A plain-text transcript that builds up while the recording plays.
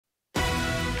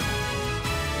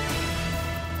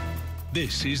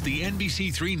This is the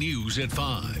NBC3 News at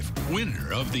 5,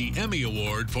 winner of the Emmy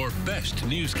Award for Best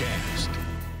Newscast.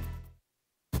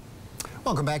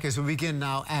 Welcome back as we begin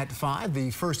now at 5. The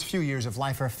first few years of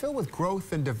life are filled with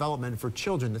growth and development for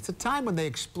children. It's a time when they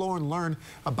explore and learn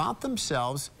about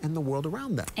themselves and the world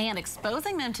around them. And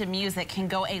exposing them to music can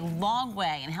go a long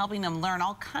way in helping them learn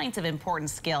all kinds of important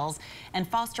skills and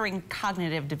fostering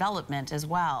cognitive development as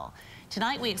well.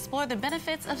 Tonight we explore the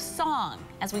benefits of song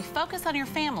as we focus on your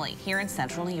family here in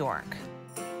Central New York.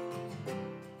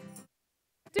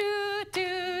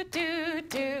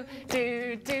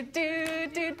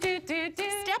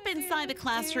 Step inside the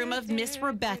classroom of Miss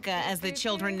Rebecca, as the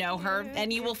children know her,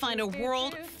 and you will find a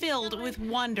world filled with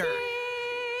wonder.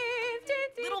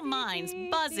 Little minds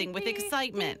buzzing with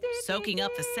excitement, soaking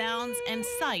up the sounds and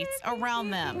sights around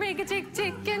them.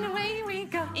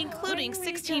 Including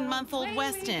 16-month-old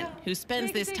Weston, who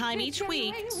spends this time each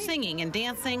week singing and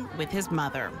dancing with his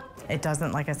mother. It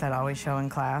doesn't, like I said, always show in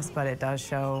class, but it does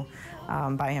show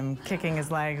by him kicking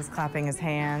his legs, clapping his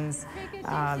hands,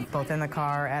 both in the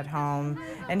car, at home.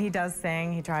 And he does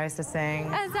sing. He tries to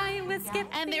sing.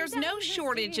 And there's no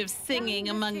shortage of singing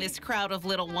among this crowd of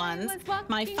little ones.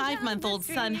 My 5-month-old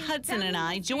son Hudson and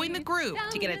I joined the group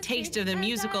to get a taste of the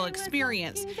musical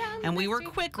experience, and we were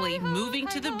quickly moving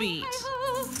to the beat.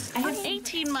 And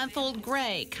 18-month-old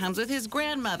Gray comes with his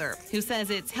grandmother, who says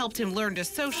it's helped him learn to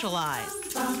socialize.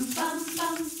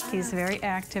 He's very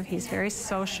active, he's very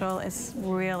social. It's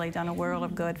really done a world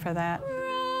of good for that.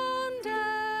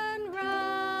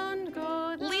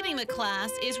 Leading the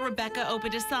class is Rebecca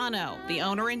Opedisano, the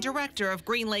owner and director of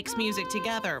Green Lakes Music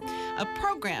Together, a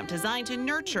program designed to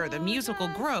nurture the musical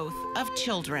growth of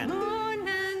children.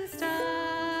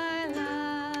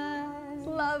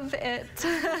 Love it.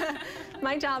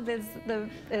 My job is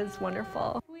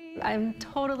wonderful. I'm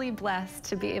totally blessed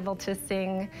to be able to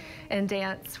sing and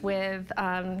dance with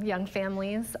young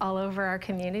families all over our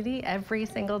community every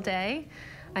single day.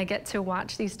 I get to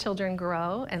watch these children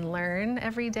grow and learn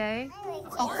every day. A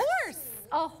horse!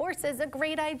 A horse is a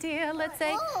great idea. Let's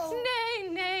say, nay,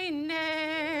 nay,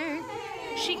 nay.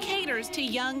 She caters to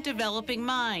young, developing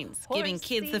minds, giving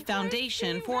kids the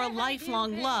foundation for a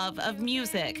lifelong love of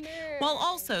music, while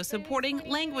also supporting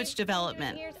language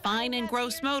development, fine and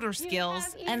gross motor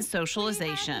skills, and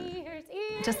socialization.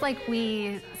 Just like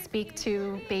we speak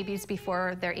to babies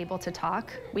before they're able to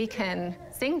talk, we can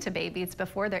sing to babies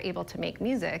before they're able to make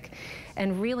music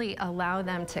and really allow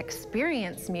them to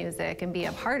experience music and be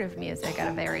a part of music at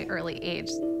a very early age.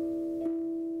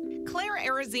 Claire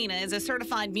Arizina is a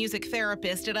certified music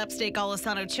therapist at Upstate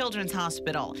Golisano Children's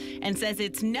Hospital and says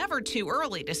it's never too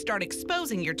early to start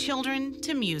exposing your children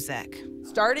to music.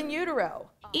 Start in utero.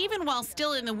 Even while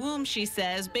still in the womb, she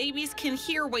says, babies can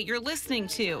hear what you're listening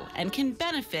to and can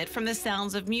benefit from the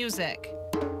sounds of music.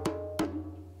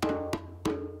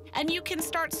 And you can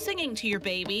start singing to your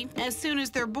baby as soon as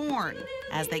they're born.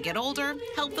 As they get older,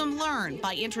 help them learn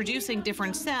by introducing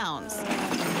different sounds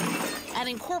and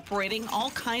incorporating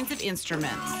all kinds of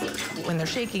instruments. When they're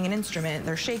shaking an instrument,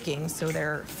 they're shaking, so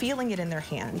they're feeling it in their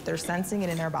hand, they're sensing it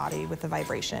in their body with the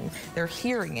vibration, they're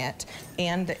hearing it,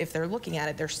 and if they're looking at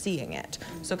it, they're seeing it.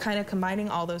 So kind of combining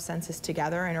all those senses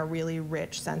together in a really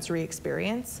rich sensory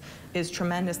experience is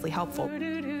tremendously helpful.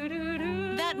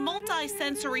 That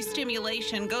multi-sensory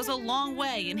stimulation goes a long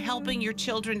way in helping your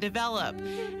children develop.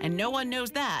 And no one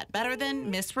knows that better than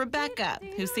Miss Rebecca,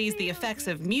 who sees the effects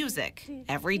of music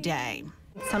every day.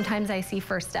 Sometimes I see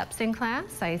first steps in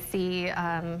class. I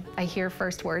hear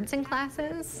first words in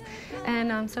classes.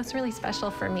 And so it's really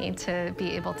special for me to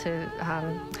be able to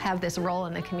have this role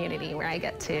in the community where I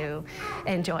get to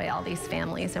enjoy all these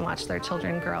families and watch their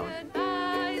children grow.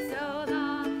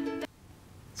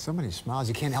 So many smiles.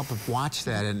 You can't help but watch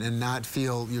that and not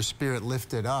feel your spirit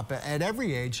lifted up. At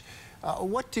every age,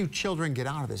 what do children get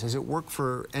out of this? Does it work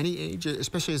for any age,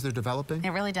 especially as they're developing?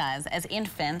 It really does. As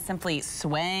infants, simply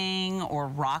swaying or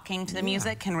rocking to the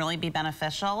music can really be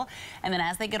beneficial. And then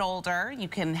as they get older, you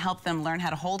can help them learn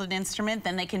how to hold an instrument,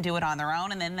 then they can do it on their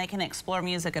own, and then they can explore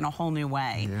music in a whole new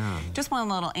way. Yeah. Just one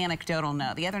little anecdotal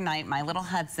note. The other night, my little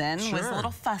Hudson was a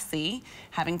little fussy,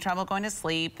 having trouble going to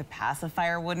sleep. The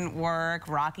pacifier wouldn't work,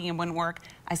 rocking him wouldn't work.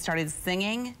 I started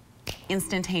singing.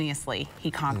 Instantaneously,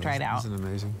 he conked right out. Isn't it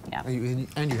amazing? Yeah.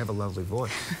 And you have a lovely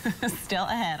voice. Still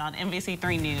ahead on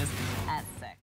NBC3 News.